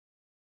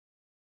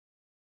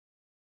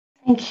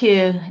Thank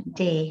you,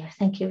 Dee.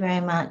 Thank you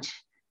very much.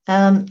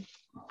 Um,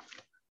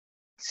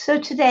 so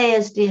today,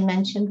 as Dee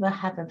mentioned, we'll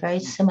have a very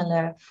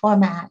similar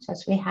format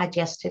as we had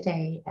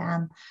yesterday,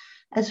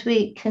 as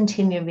we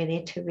continue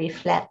really to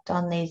reflect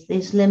on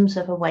these limbs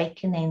of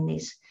awakening,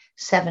 these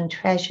seven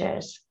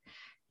treasures.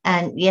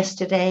 And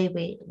yesterday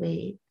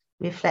we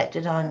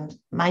reflected on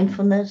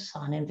mindfulness,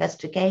 on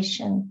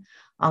investigation,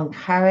 on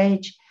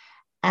courage.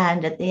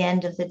 And at the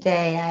end of the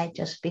day, I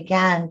just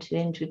began to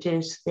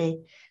introduce the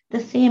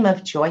theme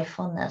of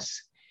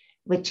joyfulness,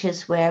 which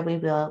is where we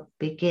will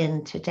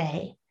begin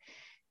today.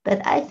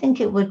 But I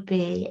think it would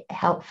be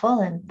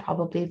helpful and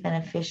probably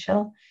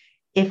beneficial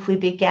if we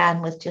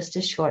began with just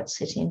a short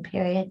sitting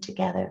period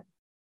together.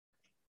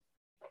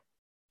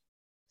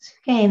 So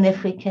again,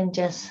 if we can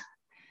just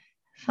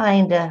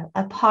find a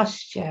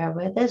posture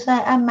where there's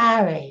a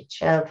marriage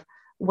of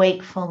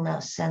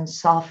wakefulness and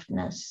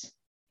softness,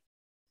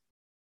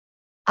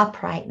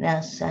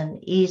 uprightness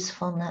and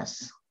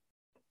easefulness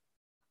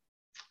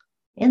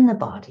in the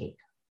body.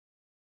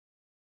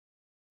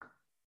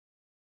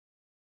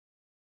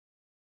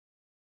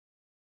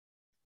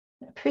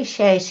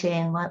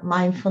 Appreciating what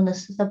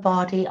mindfulness of the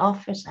body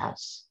offers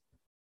us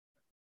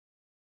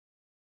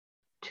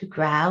to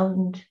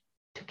ground,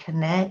 to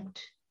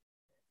connect,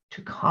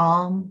 to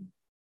calm,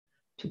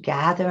 to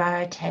gather our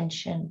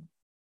attention,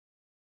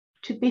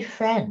 to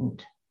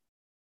befriend,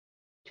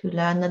 to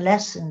learn the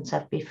lessons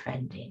of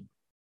befriending,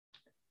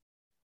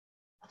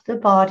 of the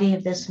body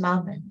of this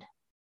moment,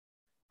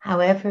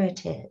 however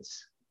it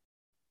is.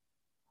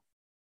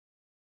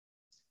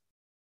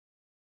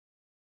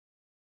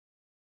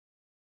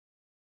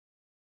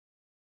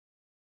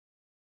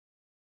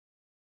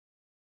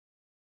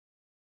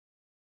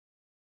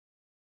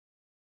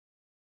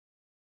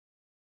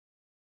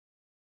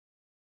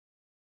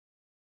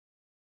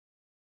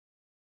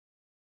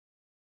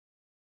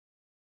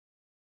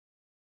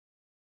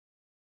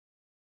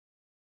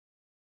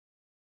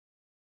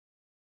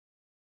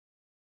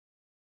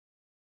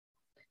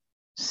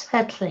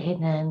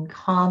 Settling and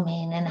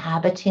calming,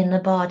 inhabiting the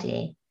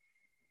body,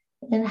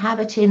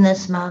 inhabiting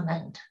this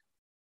moment.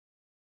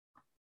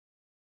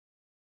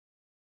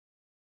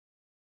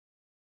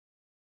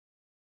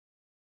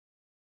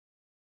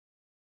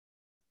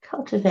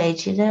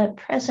 Cultivating a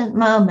present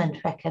moment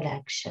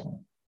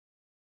recollection.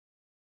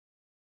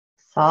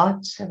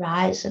 Thoughts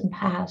arise and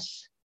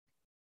pass.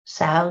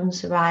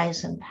 Sounds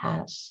arise and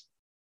pass.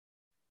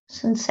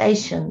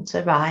 Sensations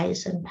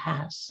arise and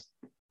pass.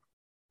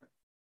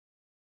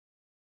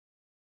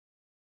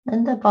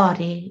 And the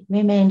body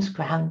remains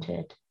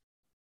grounded,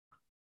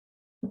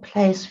 a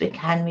place we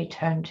can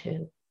return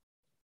to.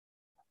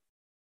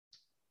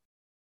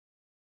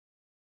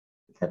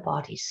 The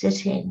body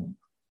sitting,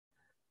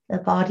 the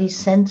body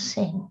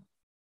sensing,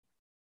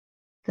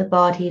 the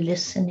body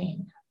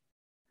listening,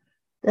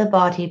 the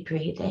body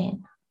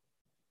breathing.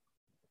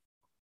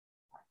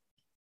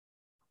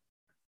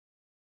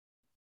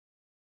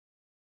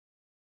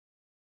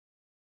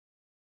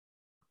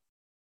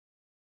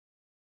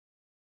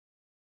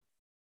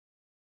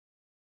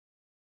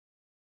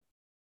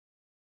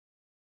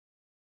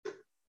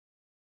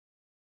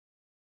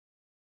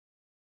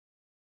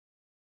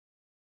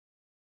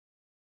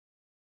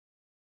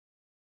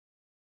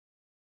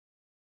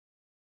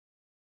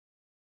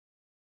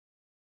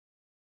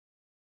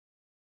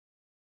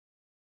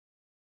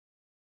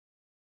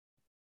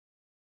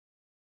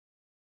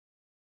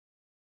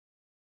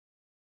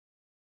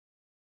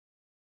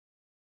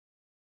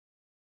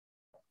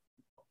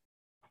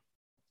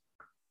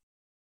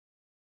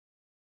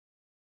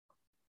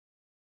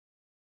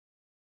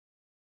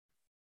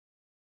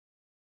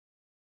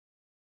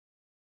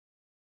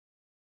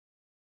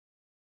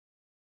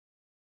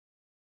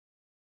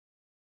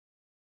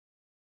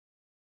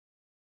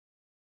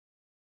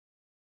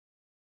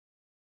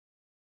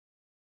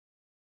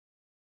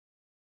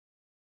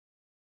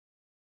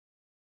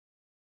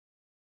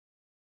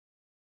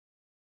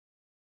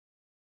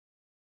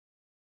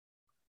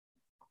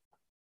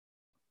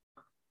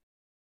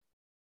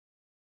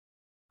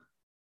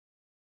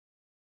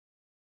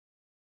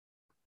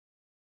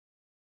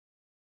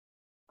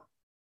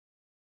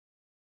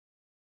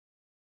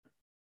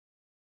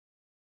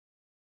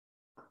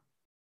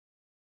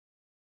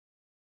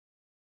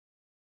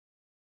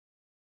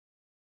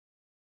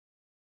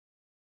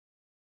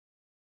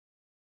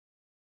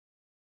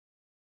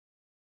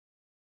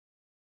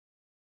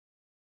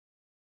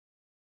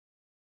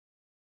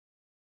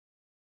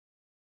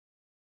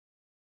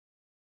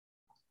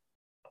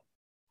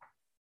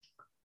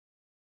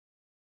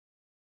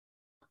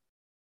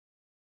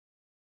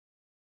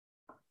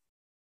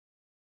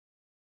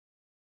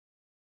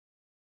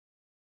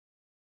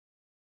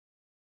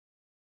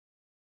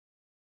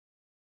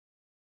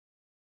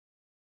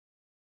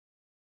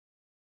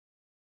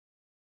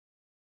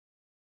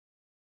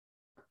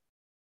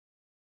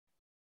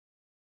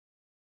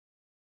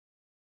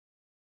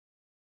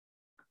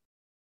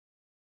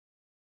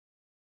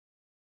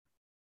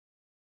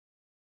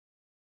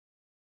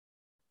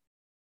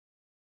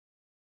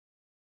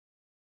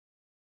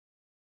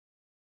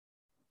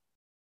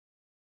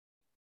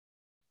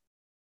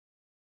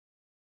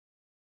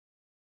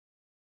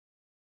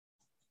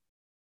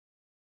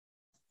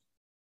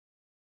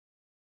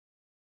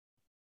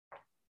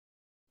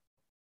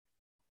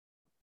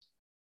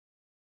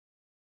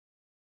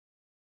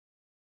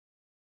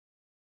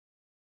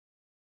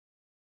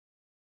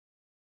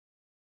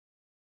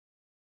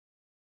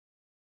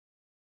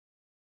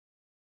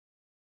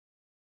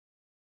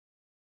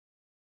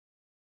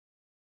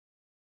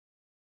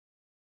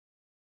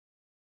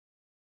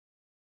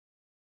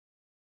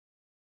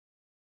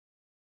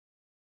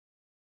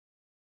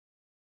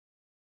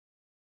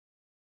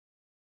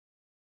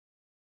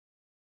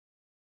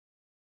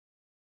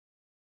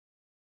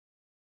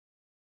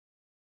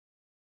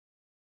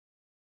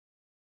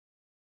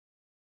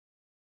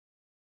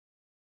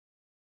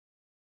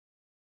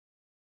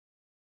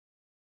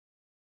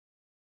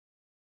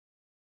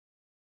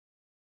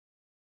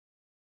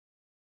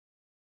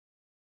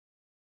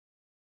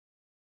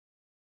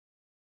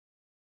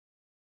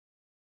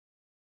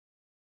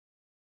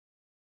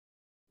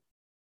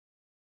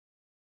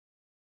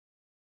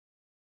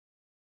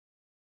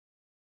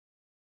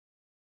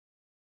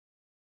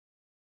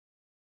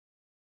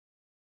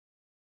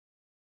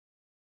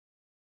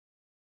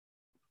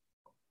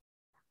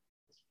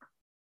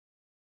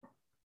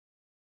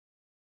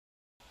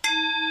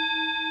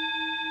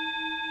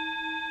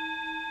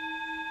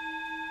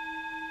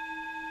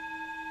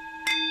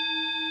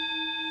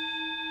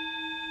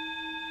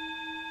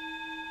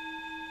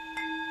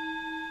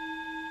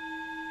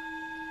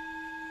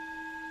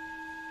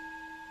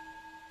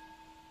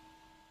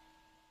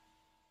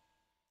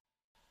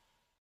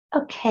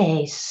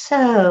 Okay,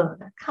 so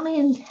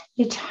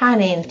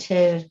returning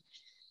to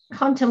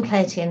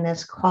contemplating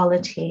this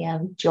quality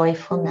of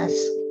joyfulness.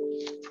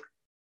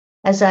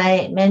 As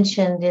I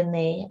mentioned in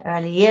the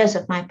early years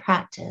of my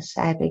practice,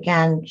 I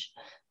began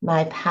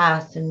my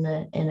path in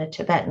a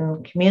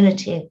Tibetan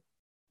community.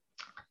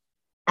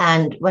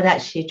 And what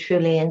actually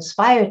truly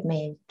inspired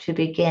me to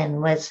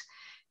begin was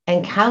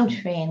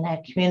encountering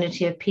a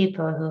community of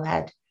people who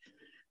had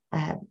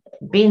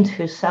been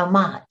through so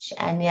much,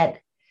 and yet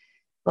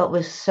what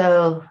was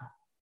so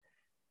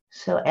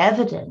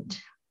evident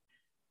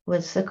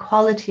was the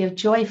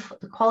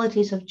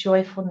qualities of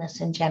joyfulness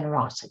and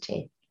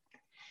generosity.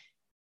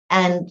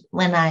 And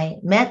when I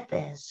met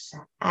this,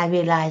 I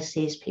realized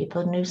these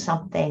people knew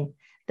something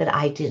that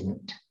I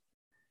didn't.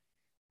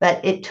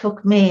 But it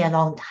took me a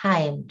long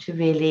time to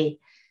really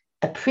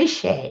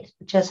appreciate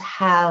just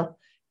how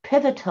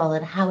pivotal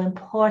and how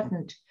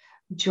important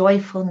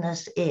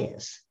joyfulness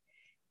is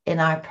in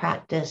our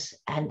practice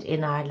and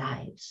in our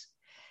lives.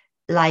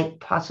 Like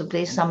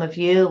possibly some of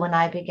you, when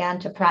I began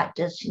to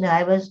practice,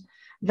 I was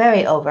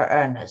very over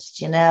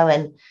earnest,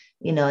 and,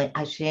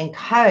 actually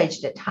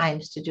encouraged at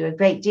times to do a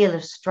great deal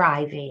of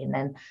striving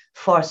and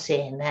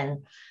forcing. And,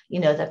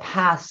 the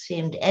path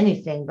seemed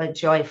anything but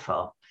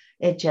joyful.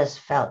 It just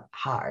felt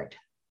hard.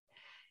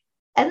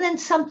 And then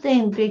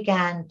something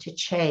began to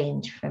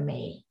change for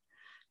me,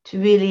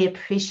 to really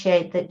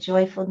appreciate that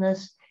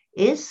joyfulness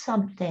is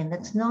something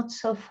that's not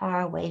so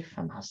far away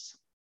from us,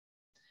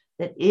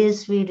 that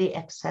is really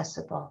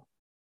accessible,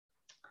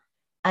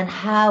 and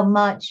how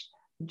much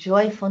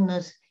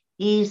joyfulness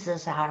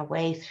eases our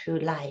way through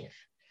life,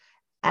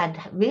 and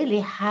really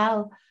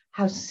how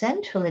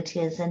central it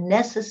is and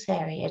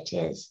necessary it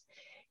is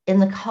in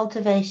the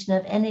cultivation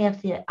of any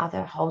of the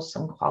other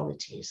wholesome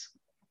qualities.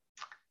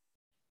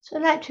 So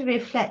I'd like to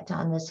reflect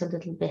on this a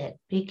little bit,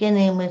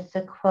 beginning with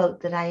the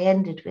quote that I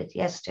ended with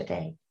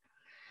yesterday,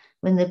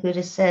 when the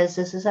Buddha says,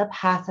 this is a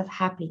path of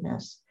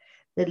happiness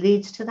that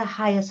leads to the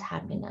highest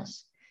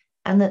happiness,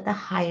 and that the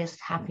highest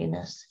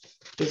happiness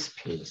is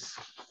peace.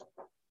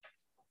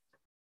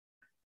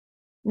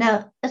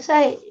 Now, as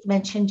I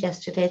mentioned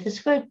yesterday,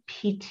 this word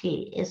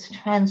Piti is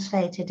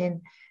translated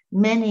in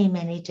many,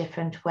 many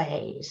different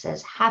ways,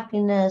 as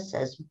happiness,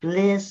 as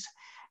bliss,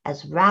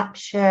 as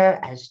rapture,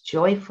 as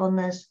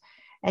joyfulness.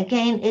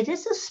 Again, it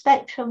is a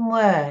spectrum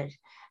word,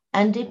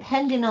 and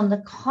depending on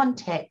the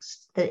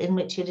context in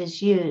which it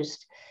is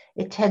used,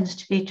 it tends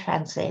to be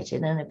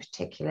translated in a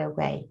particular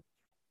way.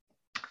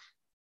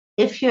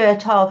 If you're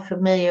at all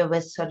familiar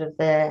with sort of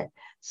the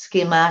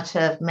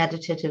schemata of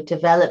meditative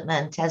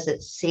development as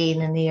it's seen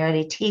in the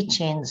early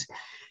teachings,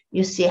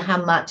 you see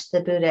how much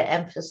the Buddha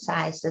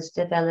emphasizes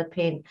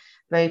developing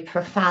very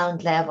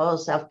profound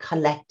levels of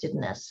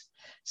collectedness,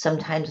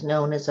 sometimes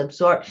known as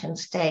absorption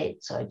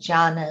states or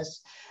jhanas,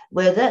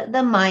 where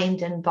the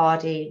mind and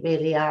body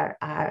really are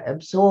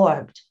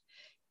absorbed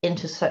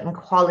into certain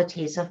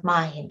qualities of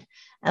mind.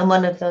 And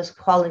one of those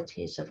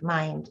qualities of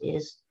mind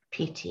is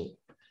Piti,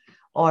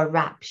 or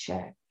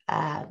rapture.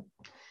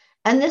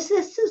 And this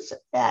is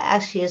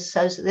actually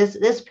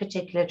associated, this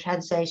particular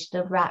translation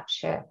of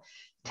rapture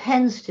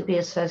tends to be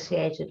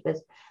associated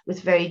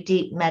with very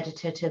deep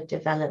meditative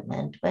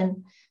development,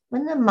 when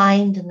the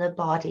mind and the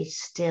body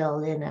still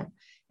in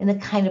a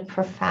kind of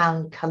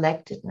profound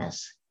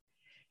collectedness,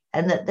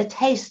 and that the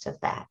taste of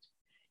that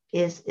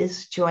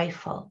is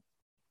joyful.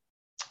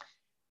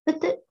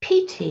 But the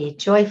Piti,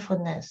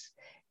 joyfulness,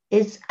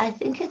 I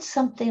think it's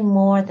something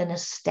more than a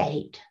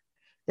state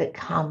that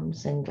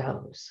comes and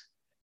goes.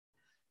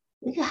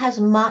 It has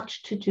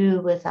much to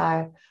do with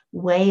our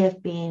way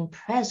of being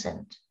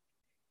present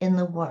in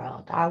the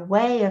world, our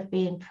way of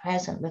being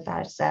present with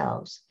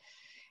ourselves.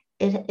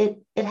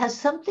 It has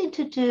something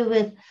to do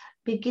with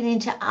beginning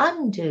to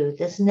undo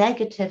this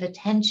negative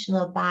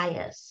attentional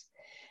bias,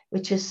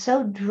 which is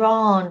so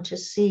drawn to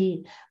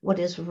see what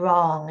is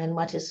wrong and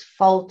what is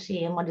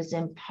faulty and what is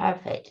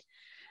imperfect,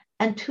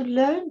 and to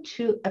learn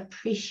to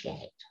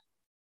appreciate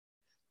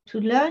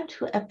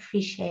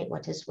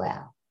what is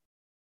well.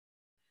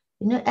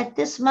 At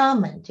this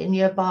moment in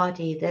your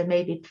body, there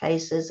may be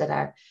places that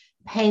are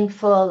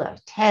painful or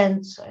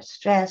tense or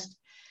stressed,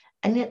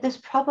 and yet there's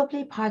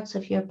probably parts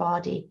of your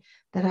body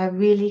that are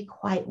really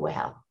quite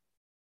well.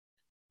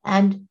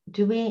 And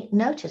do we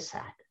notice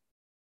that?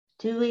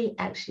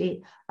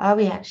 Are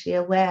we actually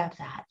aware of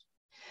that?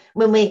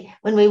 When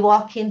we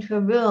walk into a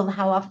room,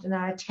 how often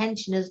our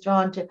attention is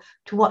drawn to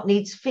what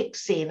needs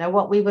fixing or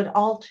what we would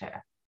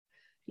alter?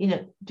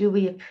 Do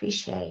we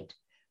appreciate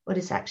what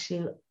is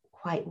actually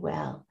quite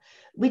well?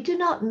 We do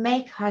not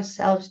make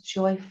ourselves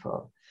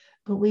joyful,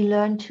 but we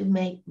learn to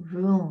make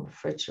room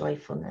for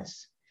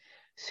joyfulness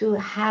through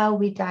how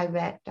we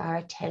direct our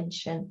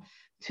attention,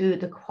 through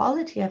the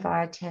quality of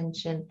our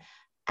attention,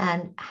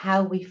 and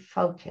how we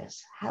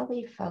focus.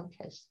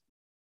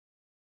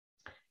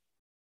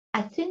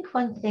 I think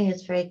one thing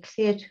is very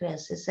clear to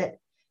us is that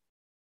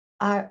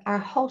our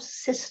whole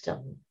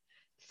system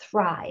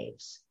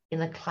thrives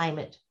in a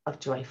climate of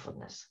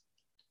joyfulness.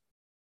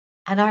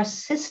 And our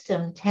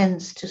system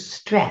tends to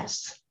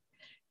stress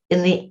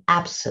in the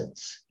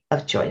absence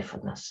of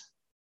joyfulness.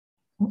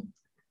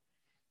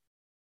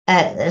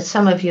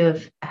 Some of you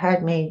have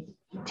heard me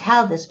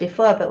tell this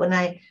before, but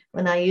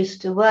when I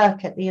used to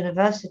work at the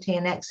university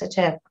in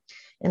Exeter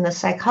in the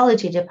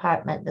psychology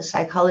department, the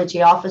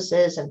psychology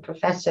offices and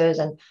professors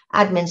and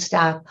admin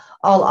staff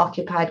all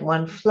occupied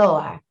one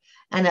floor.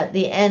 And at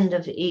the end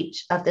of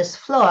each of this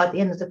floor, at the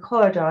end of the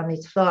corridor on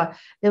each floor,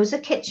 there was a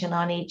kitchen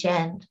on each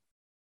end.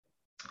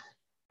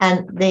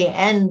 And the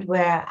end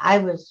where I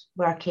was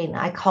working,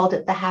 I called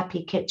it the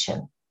happy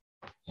kitchen.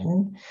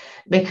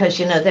 Because,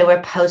 there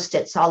were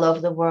Post-its all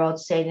over the world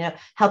saying,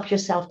 help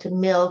yourself to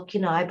milk.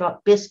 I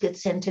brought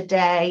biscuits in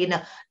today.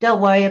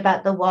 Don't worry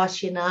about the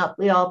washing up.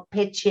 We all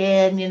pitch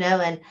in,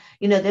 and,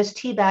 there's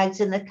tea bags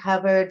in the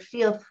cupboard.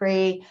 Feel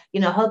free.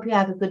 Hope you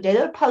have a good day.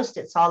 There were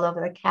Post-its all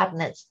over the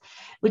cabinets,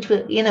 which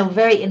were,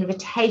 very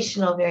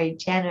invitational, very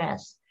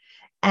generous.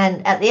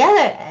 And at the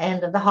other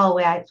end of the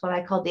hallway, it's what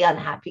I called the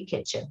unhappy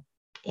kitchen.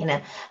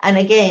 And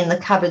again, the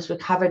cupboards were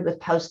covered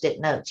with Post-it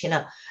notes,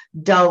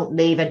 don't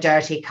leave a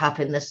dirty cup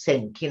in the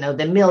sink,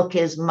 the milk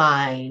is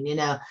mine,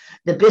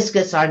 the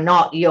biscuits are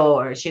not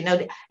yours,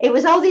 it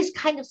was all these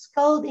kind of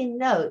scolding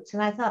notes.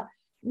 And I thought,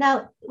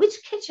 now,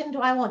 which kitchen do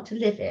I want to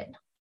live in?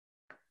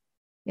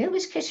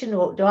 Which kitchen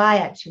do I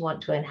actually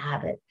want to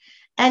inhabit?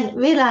 And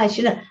realize,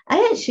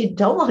 I actually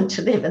don't want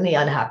to live in the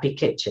unhappy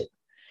kitchen.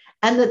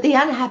 And that the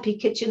unhappy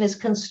kitchen is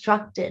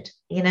constructed,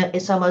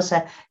 it's almost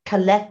a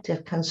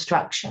collective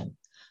construction.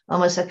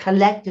 Almost a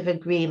collective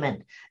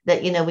agreement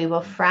that, we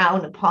will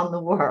frown upon the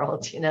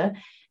world,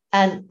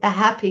 and the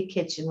happy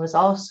kitchen was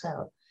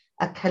also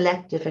a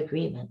collective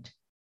agreement.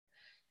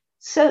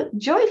 So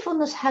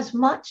joyfulness has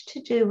much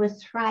to do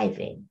with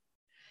thriving.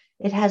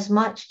 It has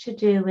much to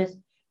do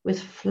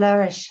with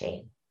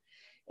flourishing.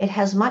 It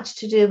has much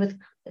to do with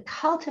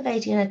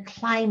cultivating a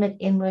climate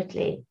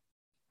inwardly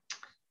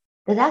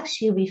that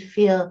actually we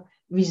feel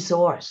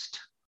resourced.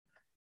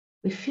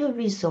 We feel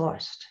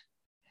resourced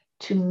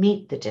to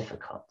meet the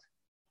difficult.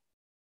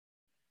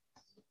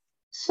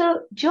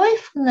 So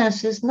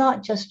joyfulness is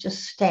not just a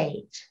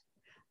state.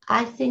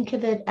 I think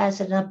of it as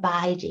an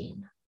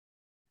abiding.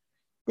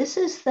 This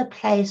is the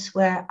place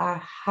where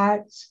our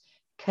hearts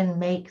can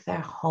make their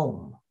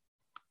home.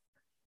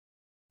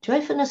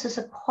 Joyfulness is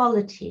a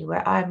quality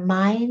where our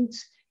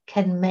minds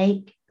can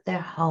make their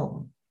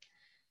home.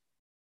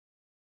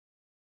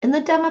 In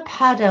the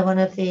Dhammapada, one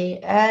of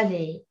the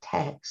early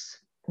texts,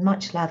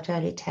 much loved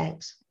early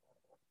texts,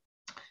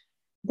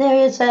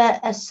 there is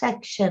a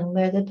section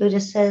where the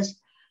Buddha says,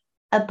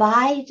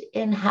 abide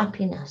in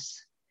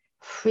happiness,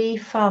 free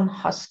from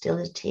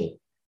hostility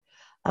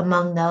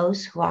among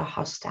those who are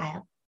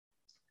hostile.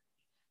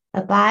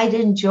 Abide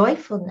in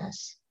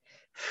joyfulness,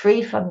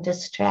 free from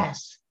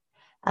distress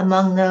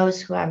among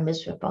those who are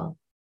miserable.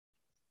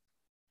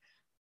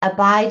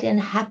 Abide in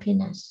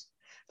happiness,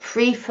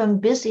 free from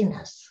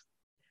busyness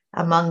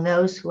among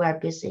those who are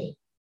busy.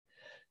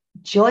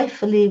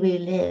 Joyfully we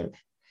live,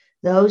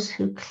 those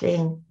who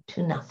cling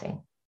to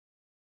nothing.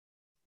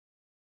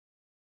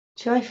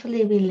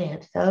 Joyfully we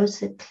live, those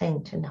that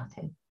cling to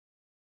nothing.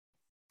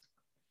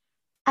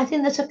 I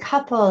think there's a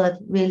couple of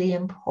really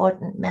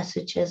important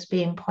messages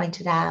being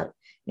pointed out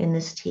in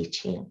this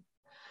teaching.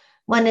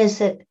 One is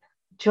that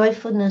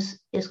joyfulness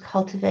is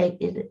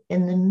cultivated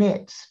in the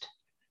midst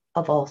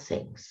of all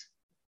things.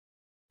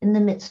 In the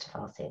midst of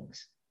all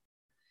things.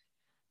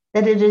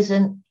 That it is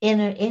an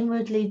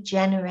inwardly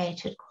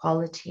generated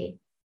quality.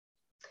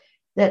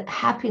 That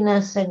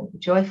happiness and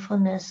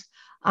joyfulness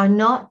are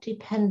not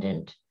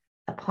dependent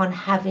upon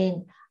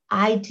having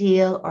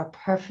ideal or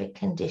perfect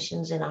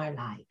conditions in our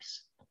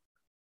lives.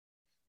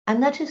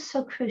 And that is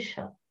so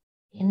crucial,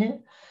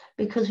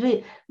 because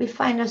we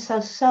find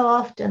ourselves so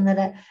often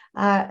that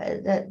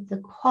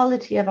the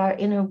quality of our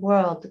inner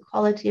world, the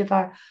quality of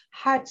our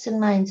hearts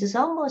and minds is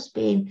almost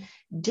being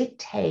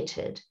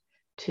dictated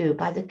to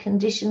by the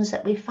conditions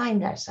that we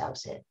find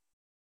ourselves in.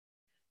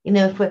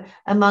 If we're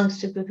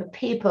amongst a group of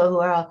people who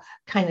are all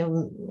kind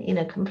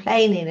of,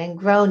 complaining and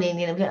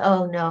groaning,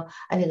 oh no,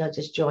 I think I'll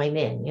just join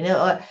in,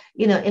 or,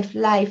 if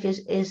life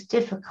is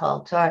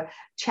difficult or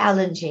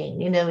challenging,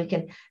 we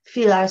can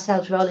feel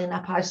ourselves rolling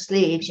up our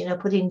sleeves,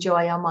 putting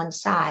joy on one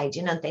side,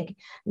 thinking,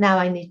 now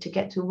I need to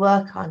get to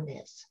work on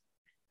this.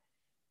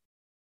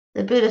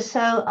 The Buddha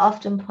so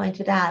often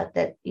pointed out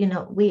that,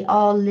 we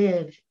all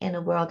live in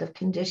a world of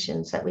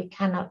conditions that we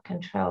cannot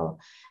control,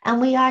 and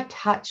we are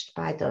touched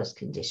by those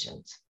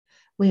conditions.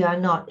 We are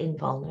not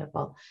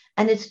invulnerable.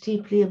 And it's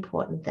deeply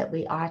important that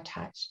we are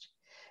touched,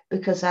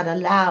 because that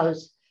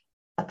allows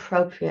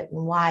appropriate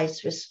and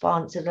wise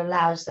response. It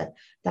allows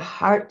the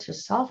heart to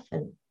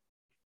soften.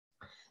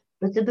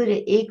 But the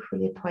Buddha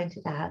equally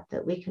pointed out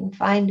that we can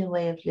find a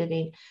way of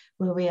living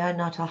where we are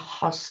not a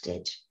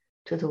hostage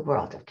to the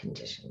world of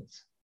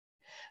conditions,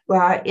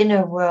 where our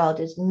inner world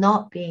is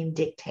not being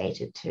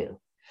dictated to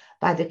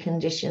by the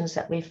conditions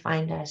that we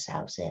find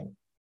ourselves in.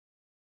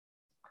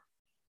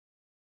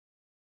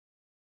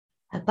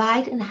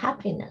 Abide in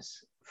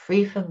happiness,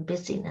 free from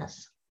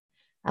busyness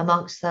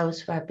amongst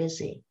those who are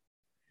busy.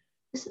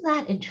 Isn't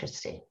that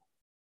interesting?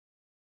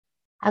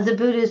 how the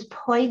Buddha is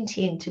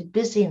pointing to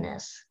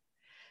busyness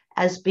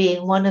as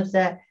being one of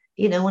the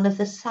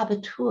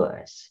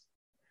saboteurs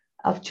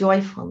of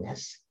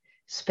joyfulness,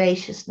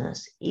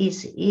 spaciousness,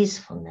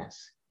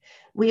 easefulness.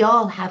 We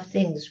all have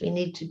things we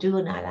need to do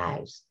in our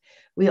lives.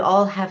 We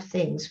all have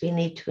things we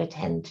need to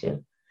attend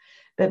to.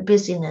 But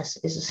busyness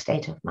is a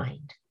state of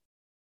mind.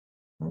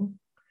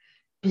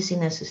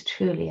 Busyness is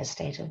truly a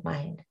state of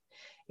mind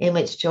in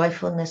which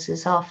joyfulness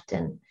is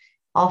often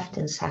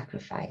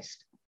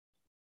sacrificed.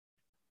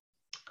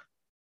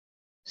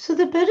 So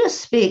the Buddha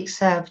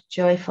speaks of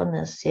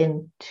joyfulness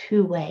in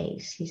two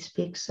ways. He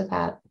speaks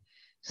about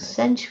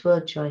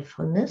sensual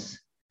joyfulness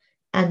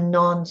and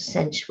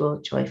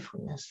non-sensual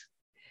joyfulness.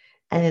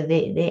 And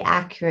the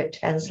accurate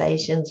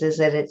translations is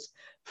that it's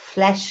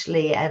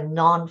fleshly and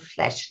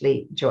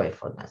non-fleshly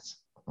joyfulness.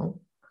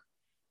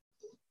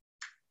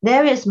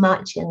 There is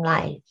much in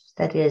life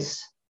that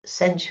is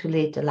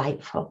sensually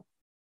delightful,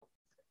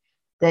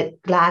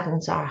 that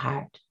gladdens our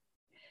heart,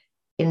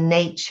 in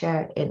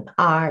nature, in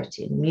art,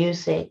 in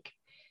music,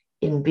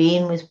 in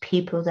being with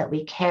people that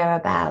we care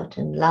about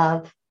and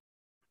love.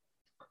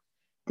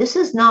 This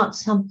is not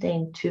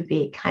something to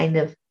be kind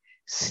of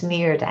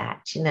sneered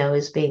at,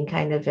 as being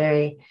kind of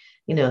very,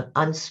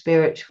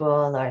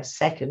 unspiritual or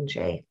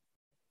secondary.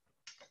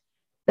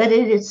 But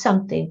it is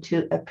something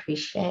to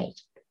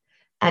appreciate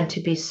and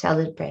to be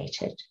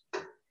celebrated.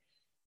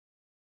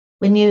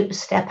 When you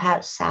step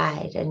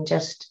outside and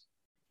just,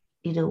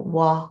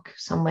 walk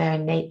somewhere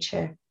in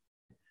nature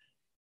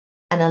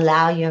and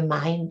allow your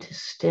mind to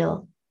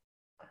still,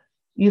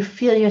 you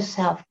feel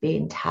yourself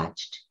being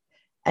touched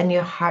and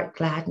your heart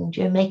gladdened.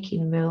 You're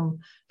making room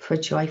for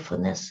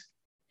joyfulness.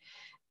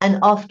 And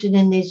often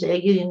in these,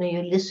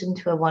 you listen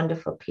to a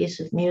wonderful piece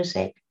of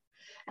music.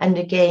 And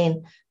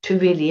again, to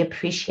really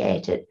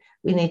appreciate it,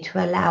 we need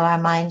to allow our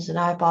minds and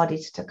our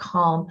bodies to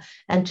calm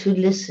and to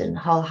listen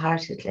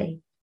wholeheartedly.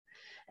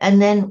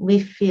 And then we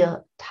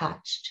feel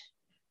touched.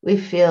 We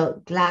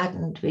feel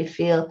gladdened. We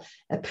feel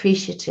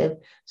appreciative.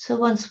 So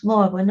once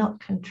more, we're not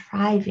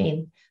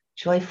contriving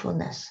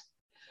joyfulness.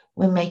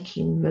 We're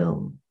making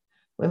room.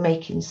 We're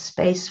making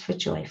space for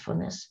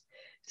joyfulness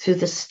through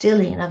the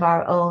stilling of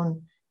our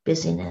own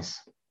busyness.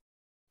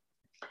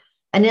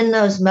 And in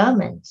those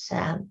moments,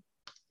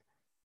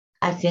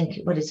 I think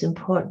what is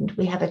important,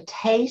 we have a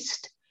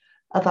taste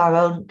of our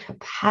own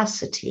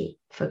capacity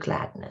for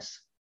gladness.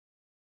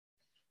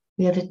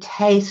 We have a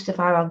taste of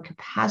our own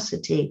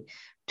capacity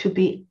to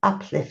be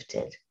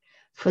uplifted,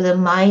 for the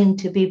mind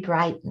to be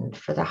brightened,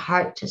 for the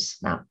heart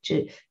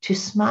to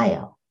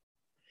smile.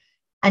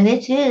 And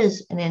it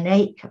is an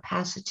innate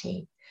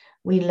capacity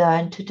we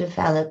learn to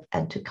develop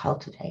and to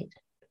cultivate.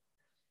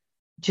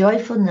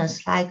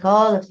 Joyfulness, like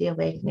all of the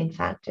awakening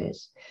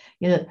factors,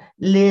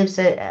 lives,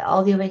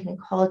 all the awakening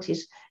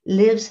qualities,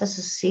 lives as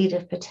a seed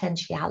of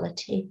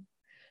potentiality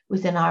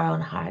within our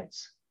own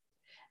hearts.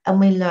 And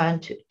we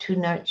learn to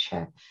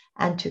nurture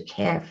and to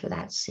care for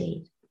that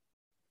seed.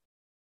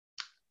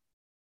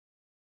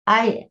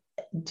 I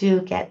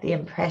do get the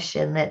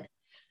impression that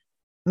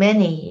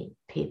many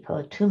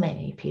people, too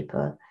many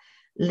people,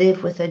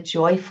 live with a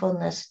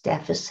joyfulness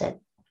deficit.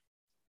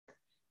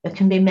 There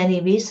can be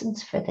many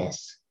reasons for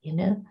this.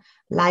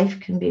 Life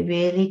can be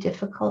really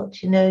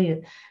difficult. You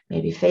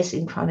may be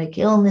facing chronic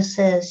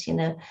illnesses,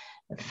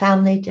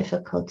 family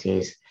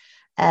difficulties,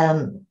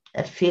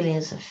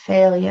 feelings of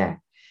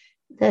failure.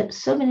 That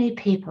so many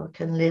people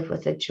can live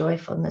with a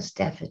joyfulness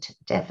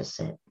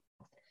deficit.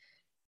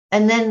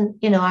 And then,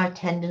 our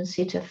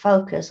tendency to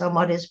focus on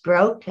what is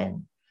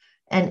broken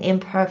and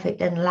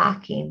imperfect and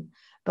lacking,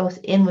 both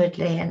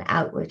inwardly and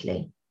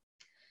outwardly.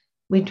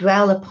 We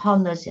dwell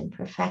upon those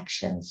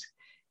imperfections,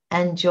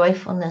 and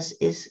joyfulness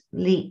is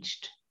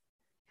leached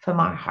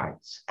from our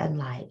hearts and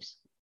lives.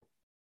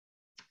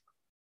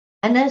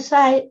 And as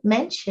I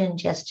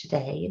mentioned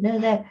yesterday,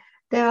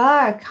 there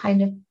are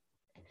kind of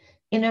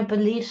inner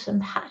beliefs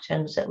and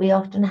patterns that we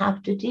often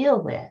have to deal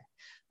with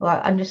or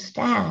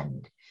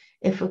understand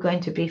if we're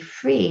going to be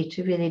free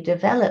to really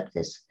develop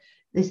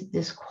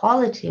this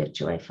quality of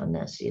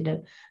joyfulness.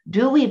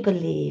 Do we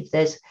believe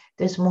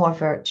there's more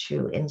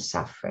virtue in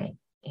suffering?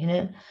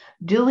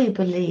 Do we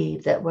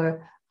believe that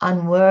we're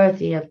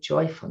unworthy of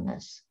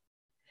joyfulness?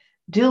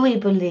 Do we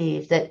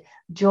believe that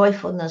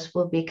joyfulness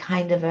will be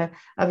kind of a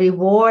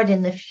reward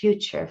in the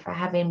future for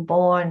having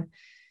borne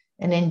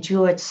and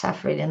endured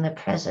suffering in the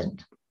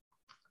present?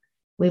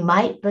 We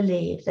might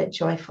believe that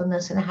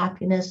joyfulness and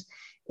happiness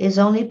is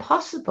only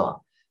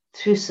possible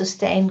through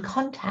sustained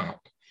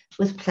contact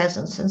with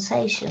pleasant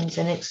sensations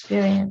and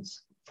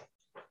experience.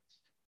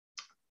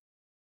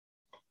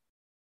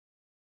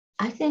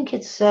 I think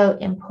it's so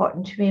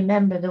important to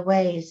remember the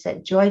ways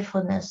that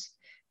joyfulness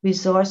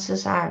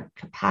resources our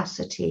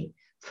capacity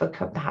for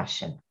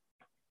compassion.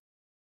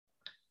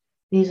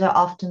 These are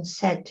often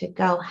said to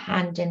go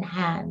hand in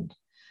hand,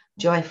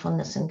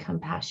 joyfulness and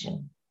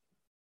compassion.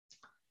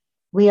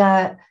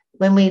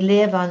 When we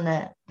live on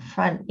the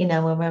front,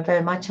 when we're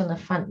very much on the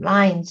front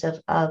lines of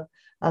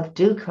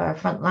dukkha, or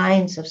front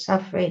lines of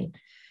suffering,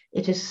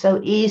 it is so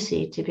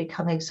easy to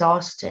become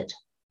exhausted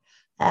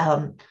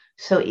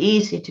so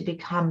easy to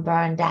become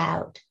burned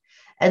out.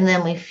 And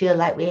then we feel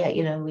like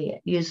we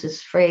use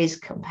this phrase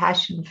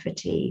compassion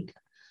fatigue,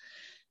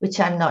 which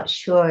I'm not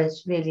sure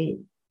is really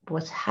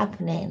what's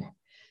happening.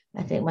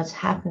 I think what's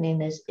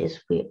happening is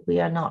we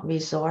are not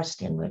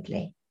resourced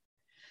inwardly.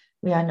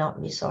 We are not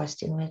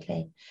resourced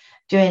inwardly.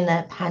 During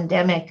the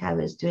pandemic, I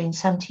was doing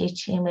some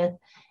teaching with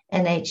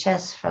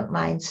NHS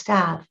frontline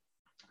staff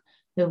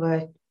who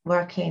were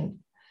working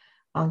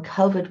on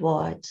COVID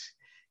wards.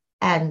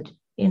 And,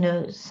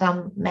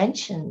 some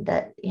mentioned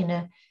that,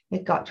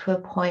 it got to a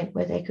point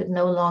where they could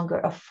no longer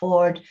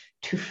afford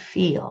to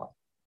feel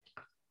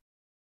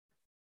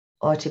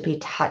or to be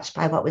touched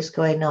by what was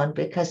going on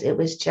because it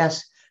was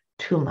just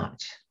too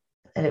much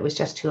and it was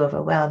just too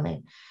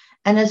overwhelming.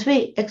 And as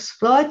we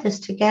explored this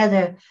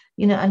together,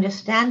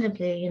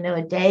 understandably,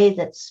 a day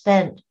that's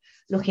spent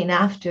looking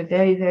after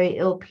very, very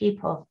ill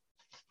people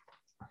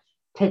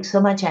takes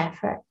so much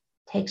effort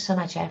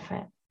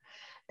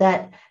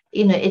that,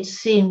 it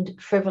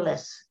seemed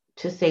frivolous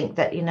to think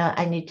that,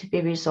 I need to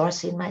be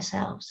resourcing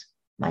myself.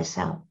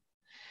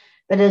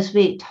 But as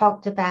we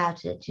talked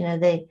about it,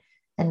 they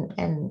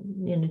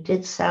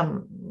did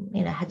some,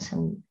 had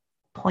some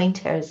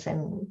pointers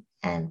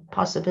and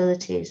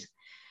possibilities.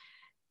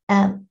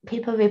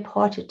 People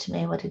reported to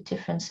me what a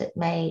difference it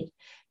made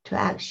to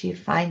actually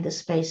find the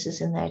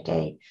spaces in their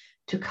day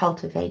to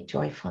cultivate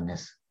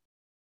joyfulness,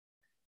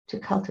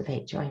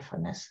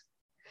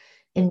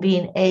 in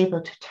being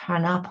able to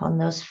turn up on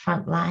those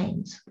front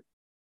lines.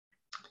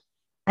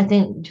 I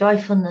think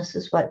joyfulness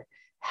is what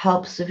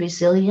helps the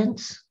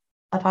resilience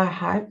of our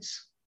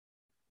hearts.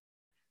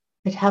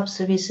 It helps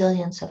the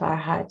resilience of our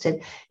hearts.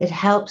 It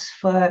helps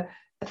for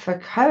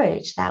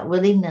courage, that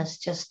willingness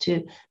just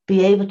to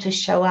be able to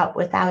show up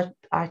without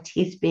our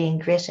teeth being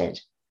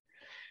gritted.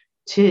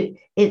 It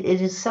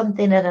is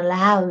something that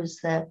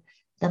allows the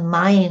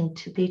mind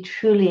to be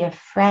truly a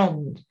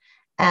friend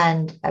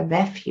and a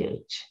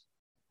refuge.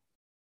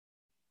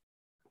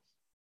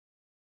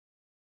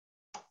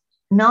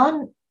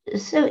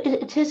 So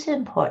it is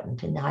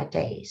important in our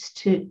days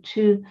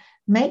to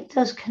make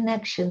those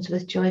connections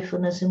with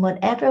joyfulness in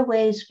whatever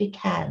ways we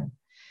can,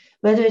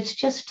 whether it's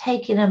just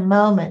taking a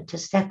moment to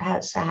step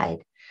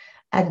outside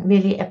and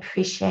really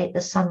appreciate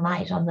the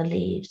sunlight on the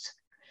leaves,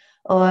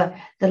 or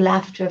the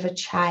laughter of a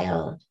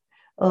child,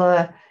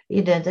 or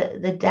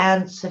the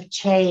dance of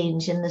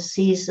change in the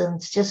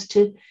seasons, just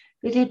to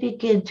really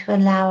begin to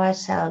allow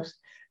ourselves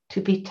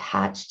to be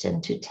touched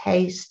and to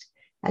taste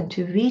and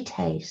to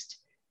retaste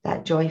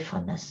that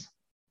joyfulness.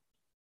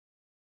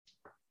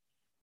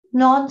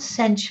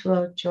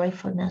 Non-sensual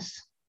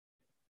joyfulness.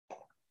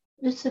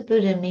 What does the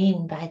Buddha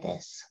mean by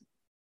this?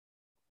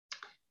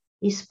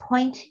 He's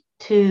pointing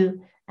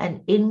to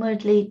an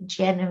inwardly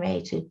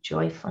generated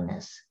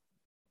joyfulness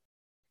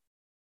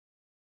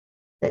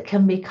that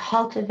can be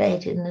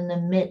cultivated in the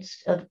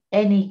midst of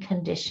any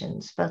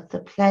conditions, both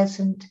the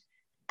pleasant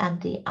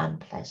and the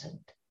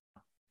unpleasant.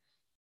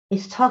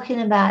 He's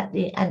talking about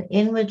an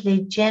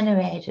inwardly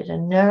generated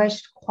and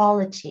nourished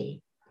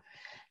quality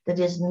that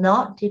is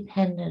not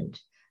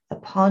dependent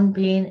upon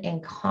being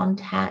in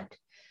contact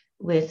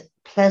with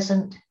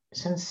pleasant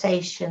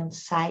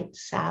sensations,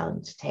 sights,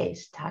 sounds,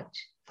 taste,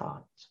 touch,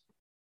 thoughts.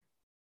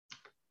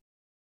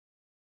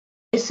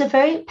 It's a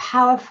very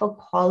powerful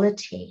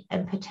quality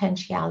and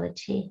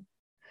potentiality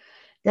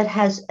that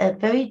has a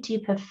very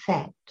deep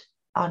effect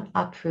on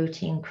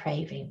uprooting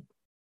craving.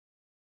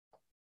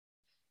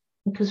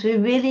 Because we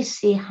really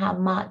see how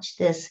much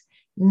this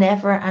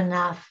never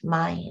enough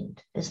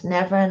mind, this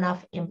never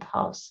enough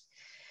impulse,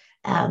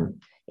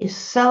 is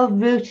so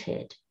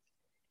rooted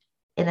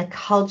in a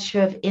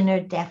culture of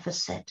inner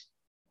deficit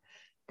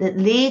that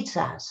leads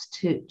us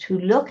to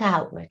look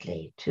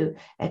outwardly, to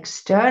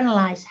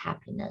externalize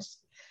happiness,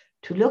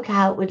 to look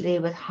outwardly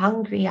with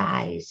hungry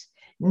eyes,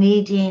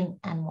 needing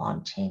and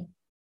wanting.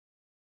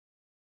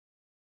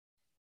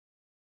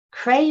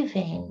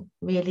 Craving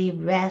really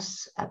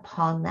rests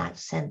upon that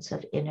sense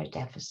of inner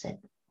deficit.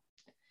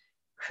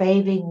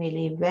 Craving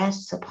really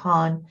rests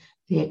upon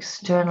the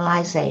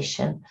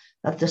externalization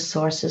of the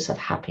sources of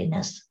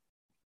happiness.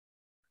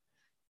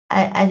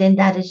 I think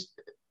that is,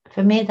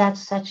 for me,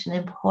 that's such an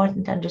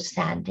important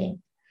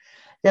understanding,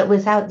 that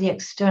without the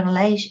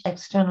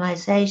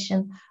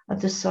externalization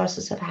of the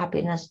sources of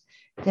happiness,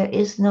 there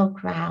is no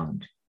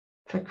ground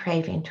for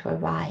craving to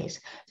arise.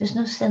 There's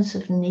no sense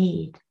of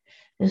need.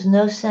 There's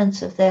no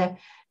sense of there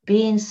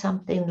being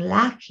something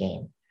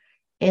lacking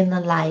in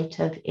the light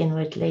of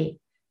inwardly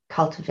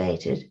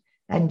cultivated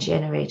and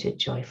generated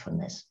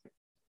joyfulness.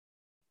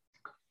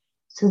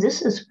 So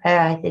this is where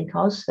I think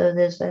also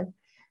there's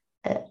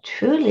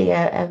truly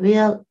a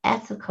real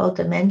ethical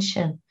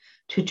dimension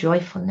to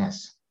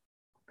joyfulness.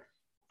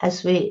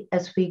 As we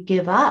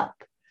give up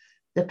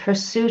the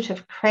pursuit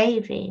of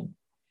craving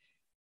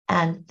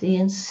and the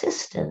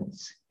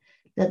insistence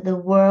that the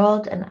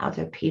world and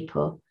other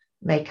people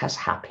make us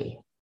happy.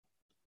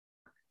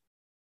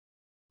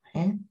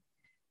 Okay?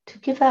 To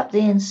give up the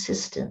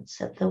insistence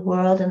that the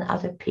world and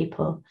other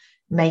people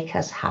make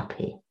us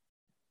happy.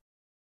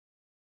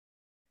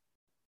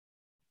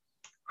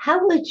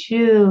 How would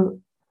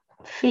you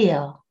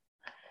feel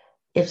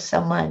if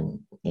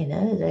someone,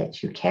 that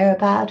you care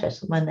about, or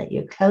someone that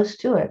you're close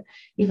to, or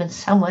even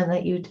someone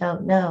that you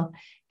don't know,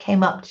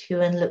 came up to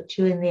you and looked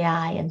you in the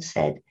eye and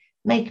said,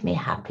 "Make me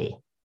happy"?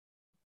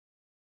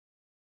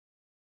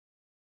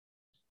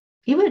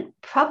 You would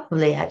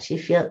probably actually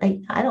feel like,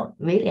 I don't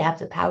really have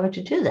the power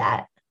to do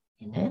that.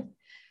 I don't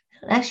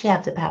actually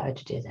have the power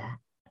to do that.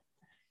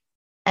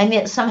 And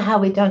yet somehow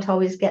we don't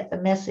always get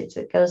the message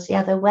that goes the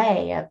other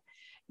way of,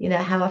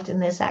 how often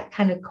there's that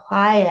kind of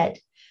quiet,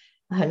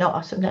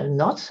 not sometimes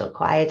not so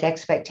quiet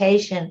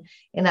expectation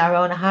in our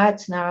own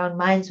hearts and our own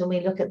minds when we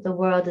look at the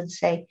world and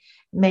say,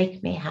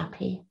 "Make me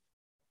happy."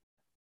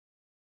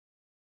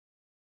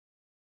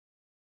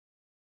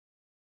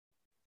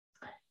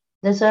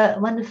 There's a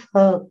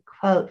wonderful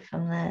quote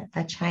from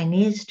the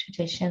Chinese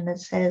tradition that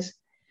says,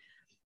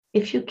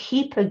 "If you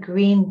keep a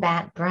green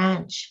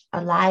branch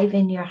alive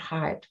in your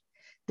heart,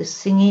 the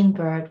singing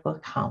bird will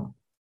come."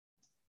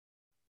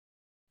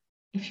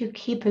 If you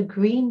keep a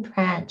green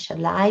branch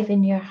alive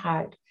in your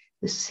heart,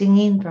 the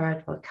singing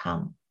bird will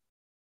come.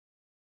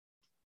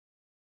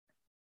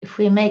 If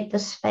we make the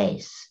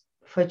space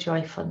for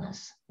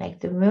joyfulness, make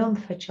the room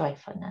for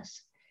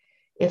joyfulness,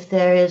 if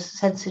there is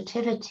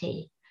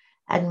sensitivity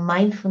and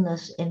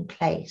mindfulness in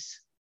place,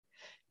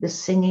 the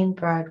singing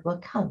bird will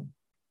come.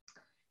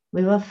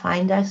 We will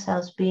find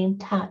ourselves being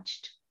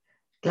touched,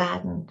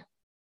 gladdened.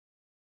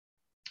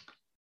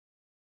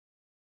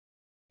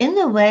 In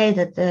the way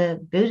that the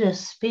Buddha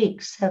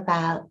speaks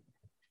about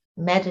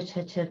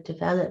meditative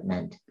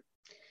development,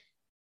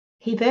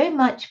 he very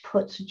much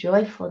puts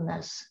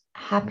joyfulness,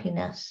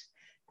 happiness,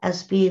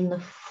 as being the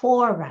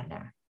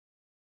forerunner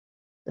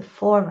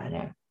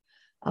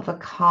of a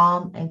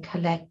calm and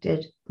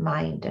collected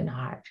mind and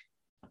heart.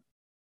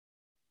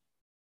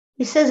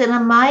 He says, in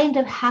a mind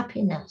of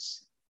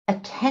happiness,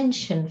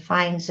 attention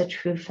finds a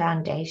true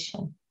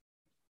foundation.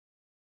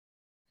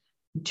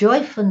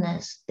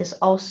 Joyfulness is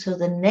also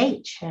the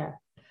nature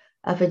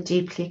of a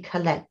deeply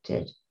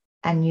collected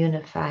and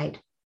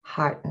unified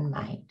heart and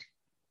mind.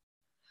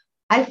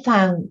 I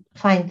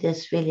find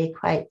this really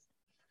quite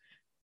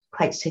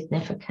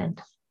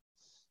significant,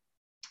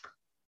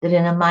 that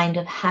in a mind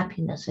of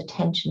happiness,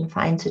 attention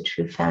finds a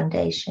true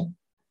foundation.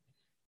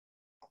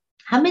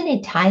 How many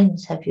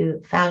times have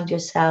you found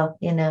yourself,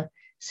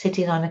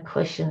 sitting on a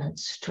cushion and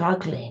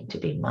struggling to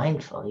be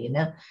mindful,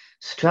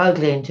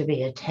 struggling to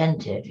be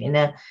attentive,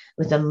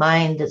 with a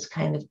mind that's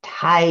kind of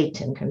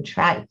tight and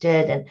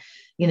contracted, and,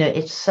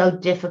 it's so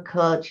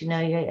difficult,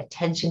 your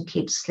attention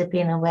keeps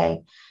slipping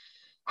away.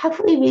 Have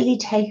we really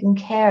taken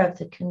care of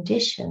the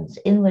conditions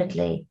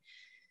inwardly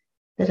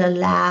that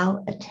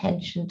allow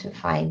attention to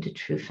find a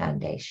true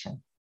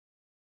foundation?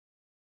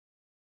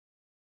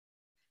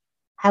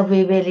 Have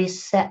we really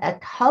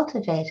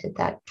cultivated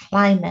that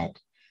climate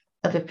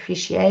of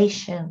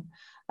appreciation,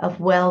 of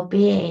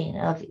well-being,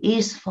 of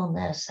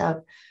easefulness,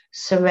 of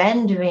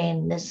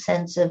surrendering, this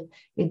sense of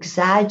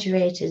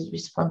exaggerated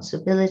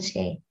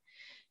responsibility?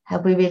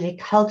 Have we really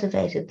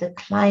cultivated the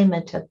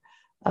climate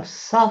of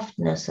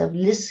softness, of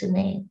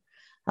listening,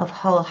 of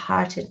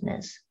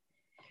wholeheartedness?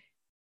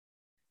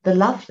 The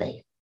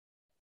lovely,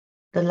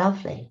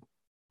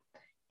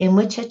 in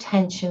which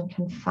attention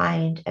can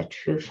find a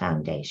true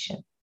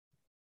foundation.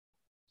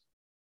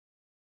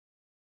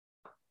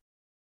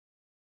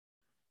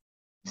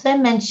 As I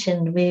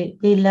mentioned,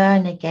 we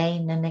learn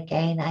again and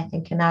again, I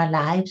think, in our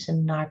lives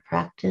and in our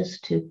practice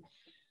to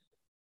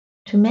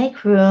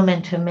make room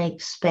and to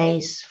make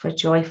space for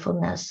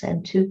joyfulness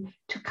and to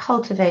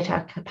cultivate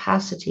our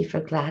capacity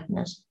for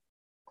gladness,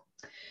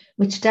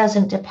 which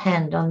doesn't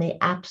depend on the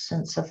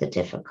absence of the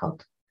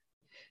difficult,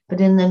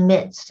 but in the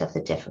midst of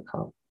the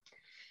difficult.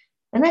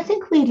 And I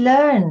think we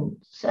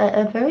learn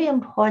a very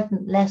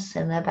important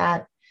lesson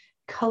about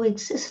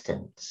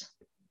coexistence.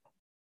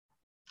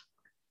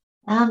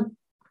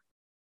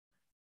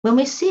 When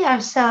we see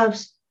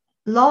ourselves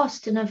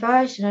lost in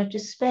aversion or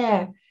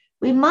despair,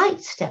 we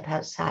might step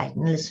outside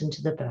and listen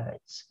to the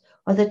birds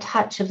or the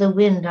touch of the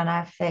wind on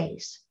our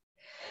face.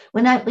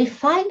 When we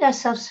find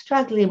ourselves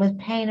struggling with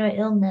pain or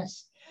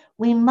illness,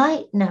 we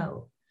might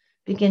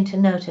begin to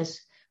notice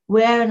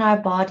where in our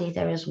body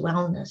there is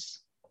wellness.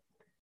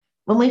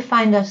 When we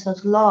find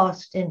ourselves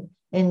lost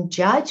in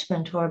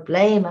judgment or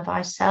blame of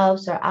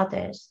ourselves or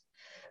others,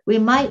 we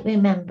might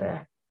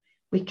remember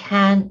we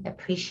can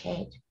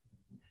appreciate.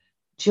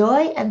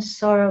 Joy and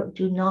sorrow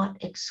do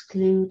not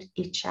exclude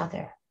each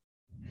other.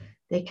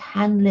 They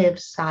can live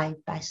side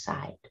by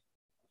side.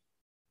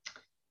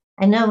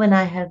 I know when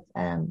I have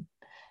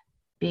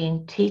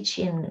been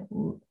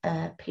teaching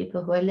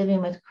people who are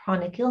living with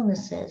chronic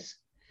illnesses,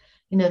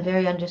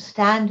 very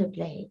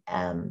understandably,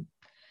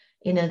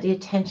 the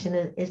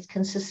attention is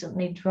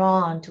consistently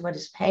drawn to what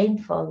is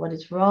painful, what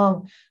is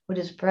wrong, what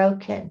is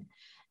broken.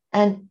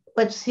 And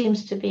what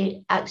seems to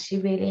be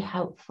actually really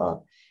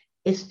helpful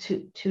is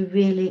to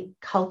really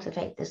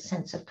cultivate this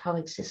sense of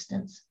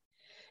coexistence.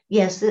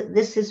 Yes,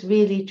 this is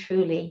really,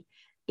 truly,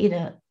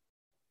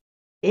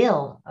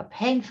 ill or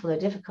painful or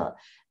difficult,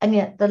 and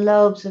yet the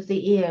lobes of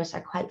the ears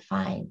are quite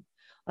fine,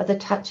 or the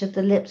touch of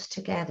the lips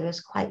together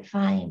is quite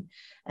fine,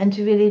 and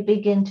to really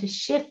begin to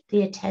shift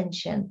the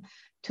attention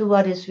to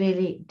what is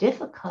really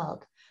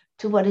difficult,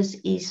 to what is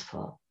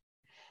easeful.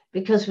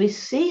 Because we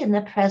see in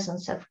the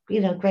presence of,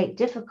 great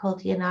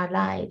difficulty in our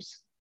lives,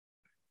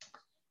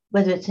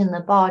 whether it's in the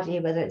body,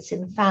 whether it's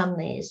in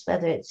families,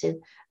 whether it's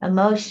in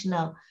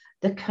emotional,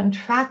 the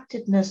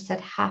contractedness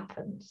that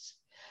happens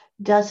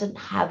doesn't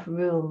have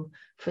room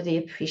for the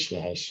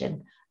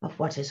appreciation of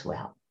what is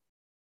well.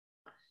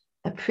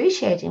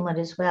 Appreciating what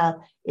is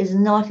well is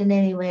not in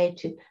any way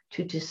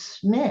to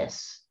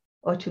dismiss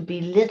or to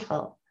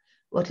belittle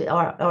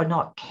or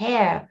not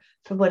care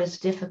for what is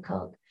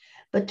difficult,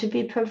 but to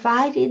be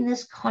providing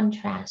this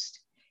contrast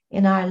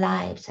in our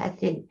lives, I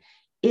think,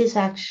 is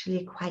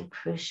actually quite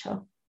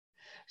crucial,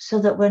 so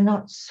that we're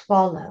not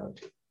swallowed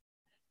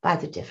by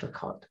the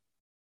difficult,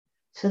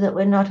 so that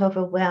we're not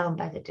overwhelmed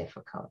by the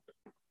difficult.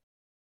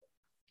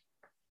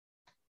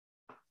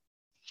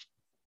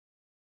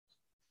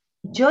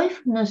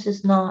 Joyfulness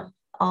is not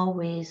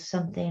always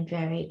something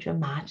very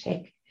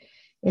dramatic.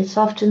 It's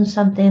often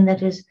something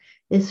that is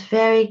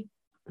very,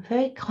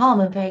 very calm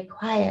and very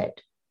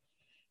quiet.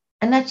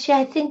 And actually,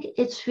 I think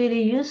it's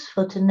really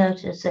useful to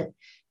notice that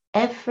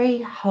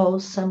every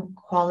wholesome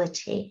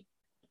quality,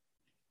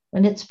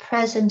 when it's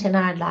present in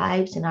our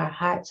lives, in our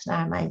hearts, in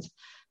our minds,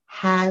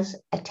 has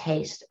a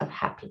taste of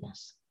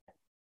happiness.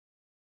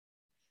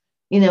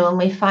 When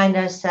we find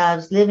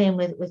ourselves living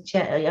with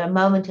a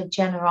moment of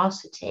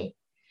generosity,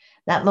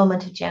 that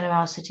moment of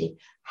generosity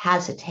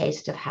has a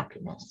taste of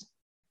happiness.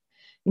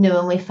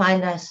 When we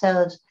find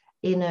ourselves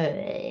in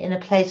a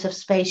place of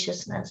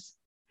spaciousness,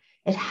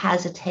 it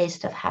has a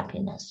taste of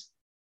happiness.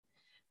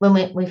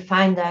 When we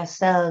find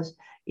ourselves,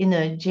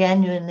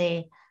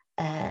 genuinely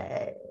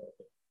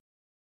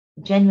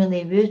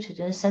rooted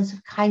in a sense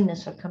of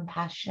kindness or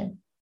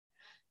compassion,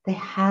 they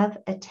have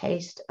a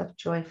taste of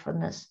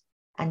joyfulness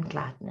and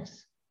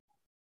gladness.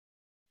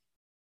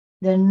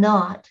 They're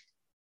not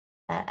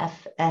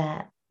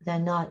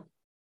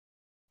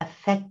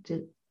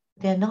affected.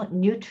 They're not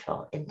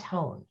neutral in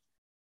tone.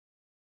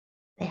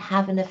 They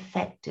have an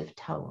effective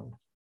tone.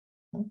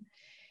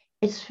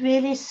 It's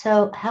really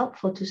so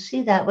helpful to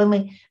see that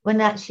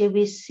when actually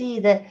we see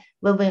that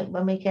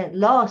when we get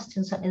lost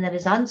in something that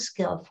is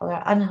unskillful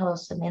or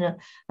unwholesome,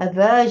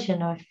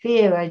 aversion or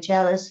fear or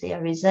jealousy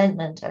or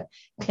resentment or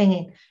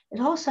clinging, it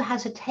also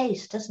has a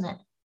taste, doesn't it?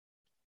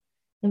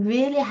 It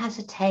really has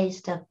a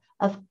taste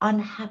of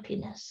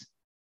unhappiness.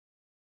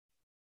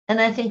 And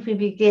I think we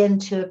begin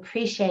to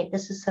appreciate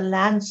this is the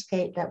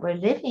landscape that we're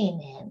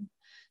living in.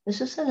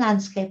 This is the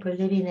landscape we're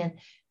living in.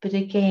 But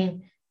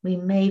again, we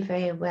may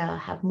very well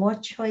have more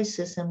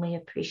choices than we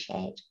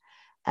appreciate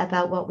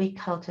about what we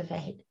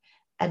cultivate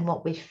and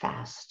what we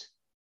fast.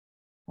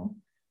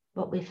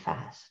 What we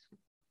fast.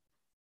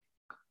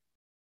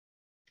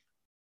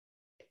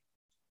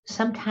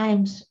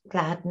 Sometimes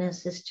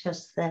gladness is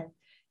just the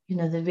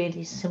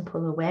really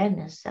simple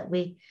awareness that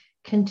we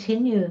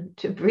continue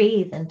to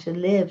breathe and to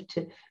live,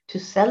 to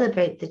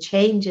celebrate the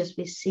changes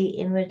we see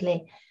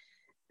inwardly.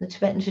 The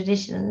Tibetan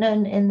tradition,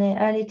 in the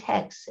early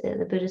texts,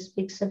 the Buddha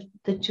speaks of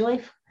the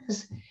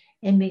joyfulness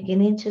in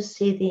beginning to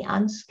see the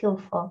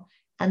unskillful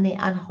and the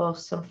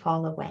unwholesome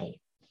fall away.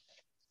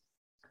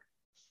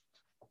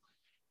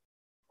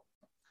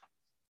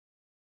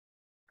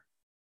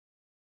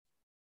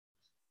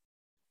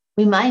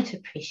 We might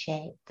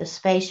appreciate the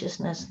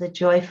spaciousness, the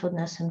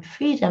joyfulness and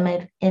freedom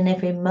in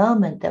every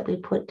moment that we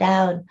put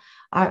down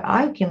our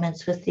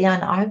arguments with the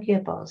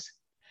unarguables.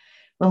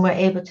 When we're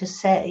able to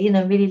say,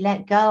 really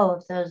let go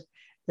of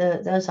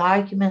those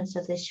arguments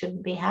that this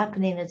shouldn't be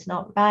happening, it's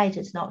not right,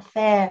 it's not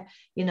fair,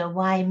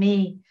 why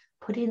me?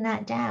 Putting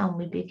that down,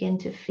 we begin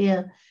to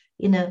feel,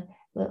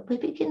 we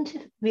begin to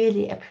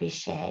really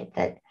appreciate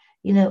that,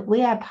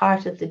 we are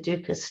part of the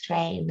dukkha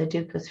strain, the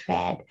dukkha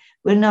thread.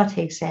 We're not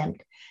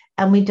exempt,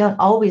 and we don't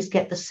always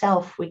get the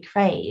self we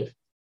crave.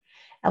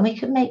 And we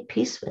can make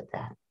peace with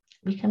that.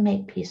 We can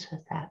make peace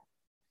with that.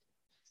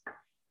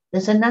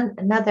 There's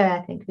another,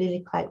 I think, really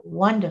quite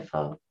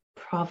wonderful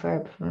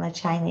proverb from the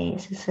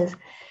Chinese. It says,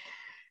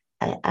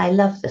 I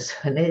love this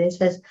one. It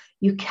says,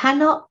 you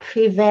cannot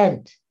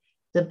prevent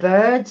the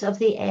birds of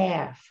the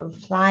air from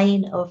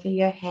flying over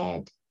your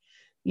head.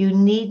 You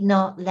need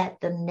not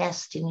let them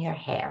nest in your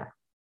hair.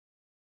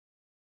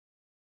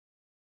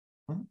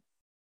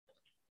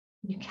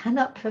 You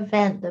cannot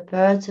prevent the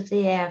birds of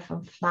the air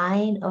from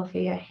flying over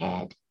your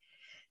head,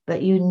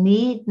 but you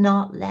need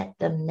not let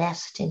them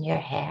nest in your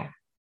hair.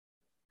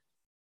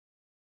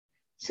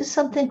 This is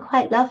something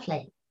quite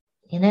lovely,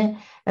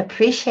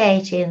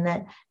 appreciating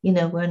that,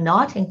 we're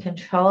not in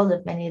control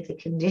of many of the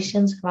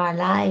conditions of our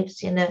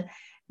lives,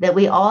 that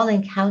we all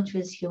encounter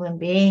as human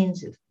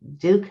beings,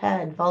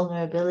 dukkha and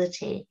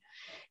vulnerability.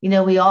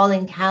 We all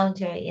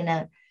encounter,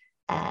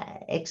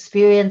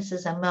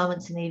 experiences and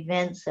moments and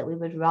events that we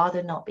would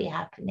rather not be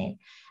happening.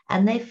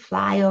 And they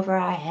fly over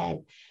our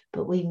head,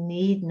 but we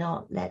need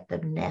not let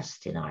them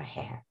nest in our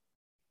hair.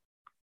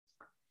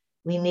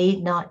 We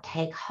need not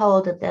take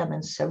hold of them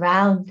and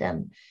surround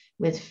them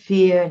with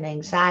fear and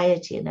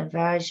anxiety and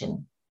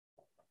aversion.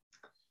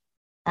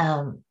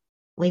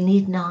 We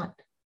need not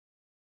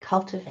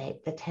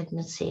cultivate the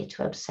tendency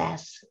to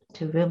obsess,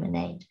 to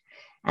ruminate,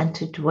 and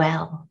to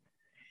dwell.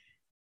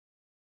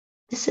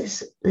 This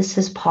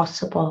is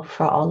possible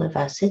for all of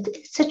us.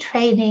 It's a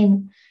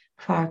training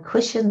for our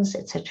cushions.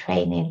 It's a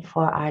training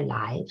for our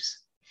lives.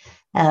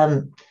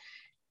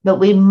 But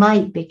we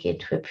might begin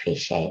to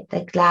appreciate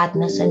that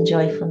gladness and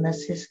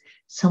joyfulness is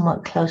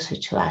somewhat closer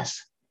to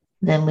us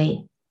than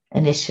we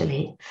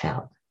initially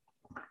felt.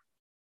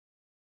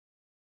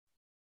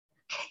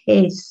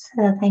 Okay,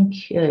 so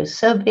thank you.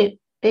 So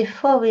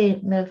before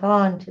we move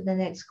on to the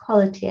next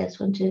quality, I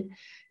just want to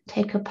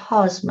take a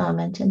pause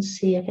moment and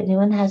see if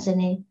anyone has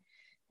any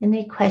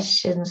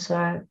questions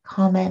or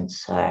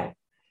comments or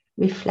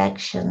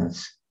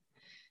reflections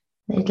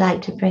they'd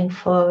like to bring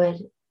forward.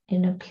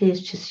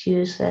 Please just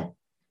use the.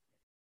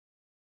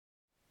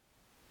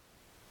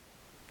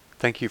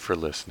 Thank you for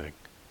listening.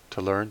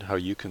 To learn how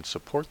you can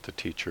support the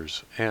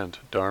teachers and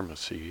Dharma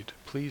Seed,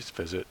 please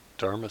visit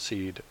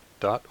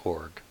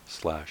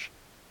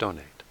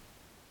dharmaseed.org/donate.